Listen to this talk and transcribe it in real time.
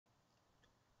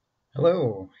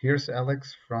Hello, here's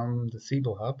Alex from the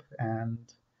Siebel Hub, and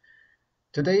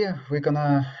today we're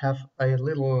gonna have a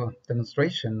little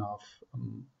demonstration of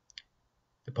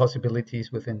the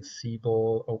possibilities within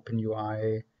Siebel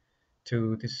OpenUI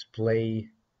to display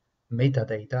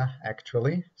metadata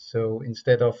actually. So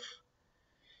instead of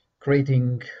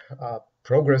creating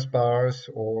progress bars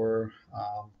or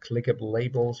clickable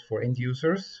labels for end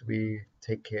users, we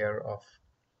take care of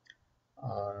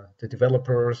the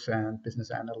developers and business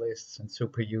analysts and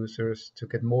super users to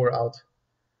get more out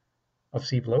of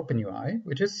Siebel OpenUI,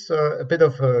 which is a bit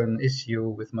of an issue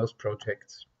with most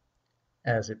projects,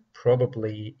 as it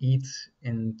probably eats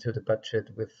into the budget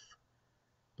with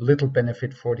little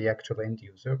benefit for the actual end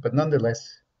user. But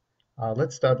nonetheless,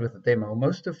 let's start with the demo.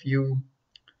 Most of you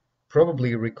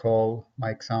probably recall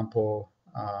my example,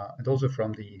 and also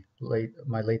from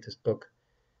my latest book.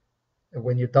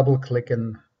 When you double click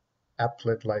an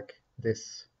applet like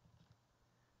this,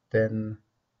 then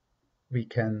we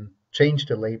can change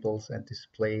the labels and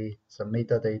display some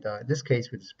metadata. In this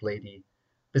case, we display the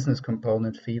business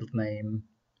component field name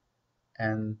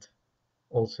and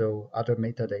also other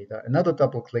metadata. Another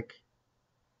double click,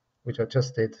 which I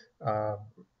just did,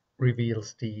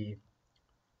 reveals the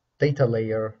data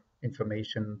layer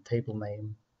information, table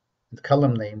name, and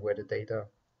column name where the data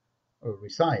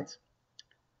resides.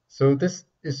 So this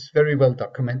is very well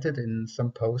documented in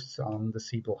some posts on the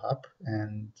Siebel Hub,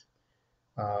 and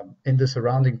in the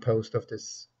surrounding post of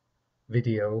this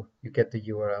video, you get the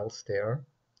URLs there.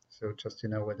 So just to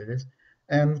know what it is.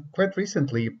 And quite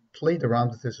recently played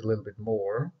around with this a little bit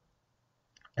more.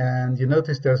 And you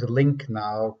notice there's a link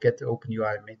now, get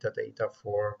OpenUI metadata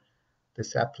for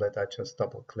this applet. I just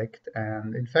double clicked.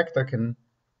 And in fact, I can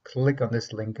click on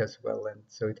this link as well. And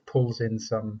so it pulls in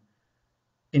some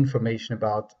information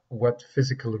about what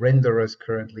physical renderer is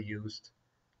currently used.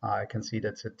 I can see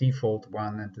that's a default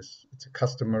one, and it's a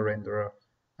customer renderer,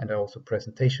 and also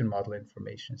presentation model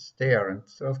information is there. And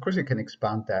so of course you can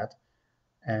expand that,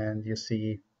 and you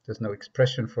see there's no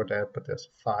expression for that, but there's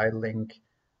a file link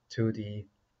to the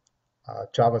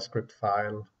JavaScript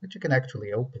file, which you can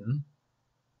actually open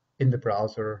in the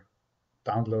browser,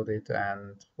 download it,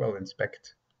 and well,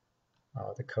 inspect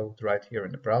the code right here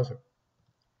in the browser.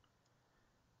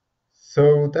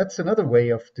 So that's another way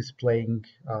of displaying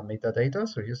metadata.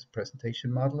 So here's the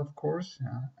presentation model, of course.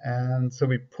 And so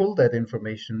we pull that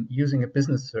information using a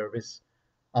business service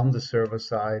on the server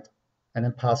side and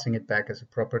then passing it back as a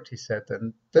property set.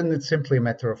 And then it's simply a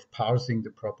matter of parsing the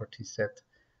property set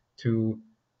to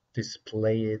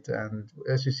display it. And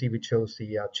as you see, we chose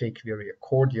the jQuery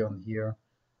accordion here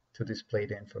to display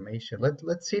the information.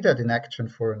 Let's see that in action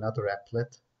for another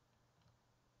applet.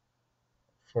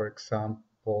 For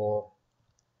example,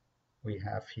 we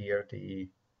have here the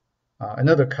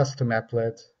another custom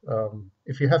applet.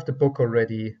 If you have the book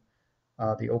already,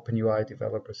 the OpenUI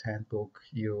Developers Handbook,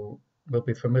 you will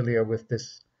be familiar with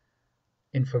this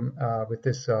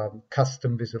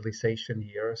custom visualization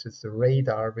here. So it's the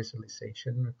radar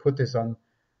visualization. We put this on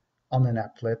an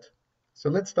applet. So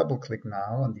let's double click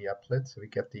now on the applet so we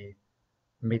get the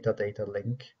metadata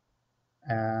link.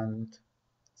 And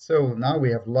so now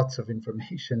we have lots of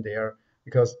information there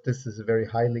because this is a very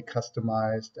highly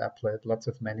customized applet, lots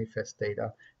of manifest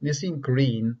data. And you see in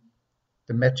green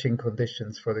the matching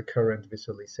conditions for the current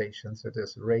visualization. So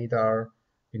there's radar,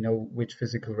 we know which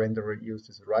physical renderer used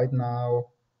is right now.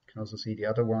 You can also see the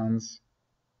other ones,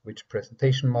 which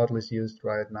presentation model is used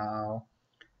right now.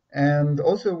 And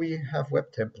also we have web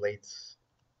templates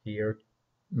here,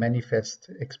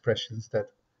 manifest expressions that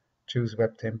choose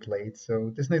web templates.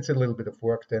 So this needs a little bit of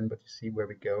work then, but you see where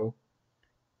we go.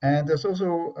 And there's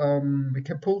also, we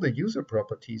can pull the user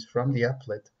properties from the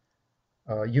applet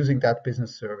using that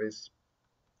business service.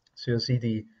 So you'll see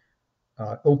the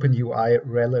OpenUI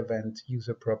relevant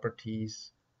user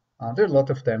properties. There are a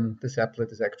lot of them. This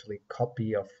applet is actually a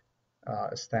copy of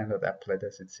a standard applet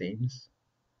as it seems.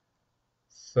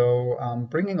 So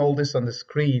bringing all this on the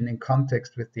screen in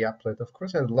context with the applet, of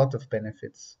course, has a lot of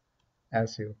benefits,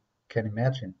 as you can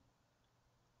imagine.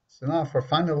 So now for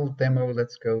final demo,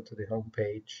 let's go to the home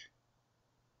page.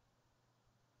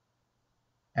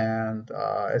 And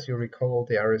as you recall,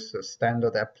 there is a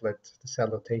standard applet, the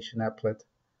salutation applet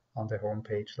on the home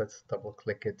page. Let's double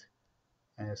click it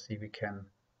and you see we can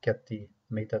get the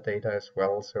metadata as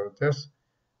well. So there's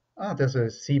a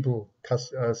Siebel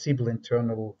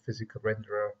internal physical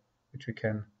renderer, which we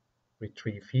can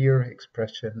retrieve here,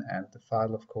 expression and the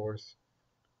file, of course.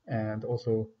 And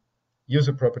also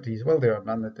user properties, well, there are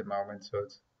none at the moment, so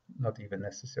it's not even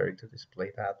necessary to display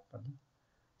that. But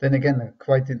then again,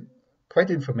 quite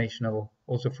informational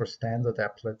also for standard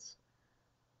applets.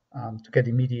 to get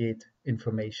immediate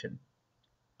information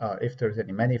if there's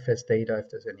any manifest data, if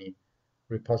there's any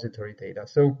repository data.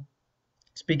 So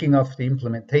speaking of the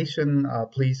implementation,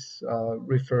 please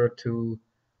refer to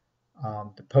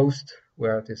the post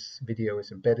where this video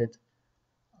is embedded.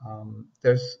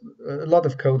 There's a lot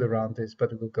of code around this,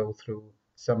 but we'll go through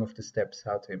some of the steps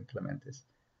how to implement this.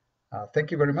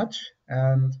 Thank you very much,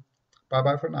 and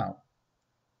bye-bye for now.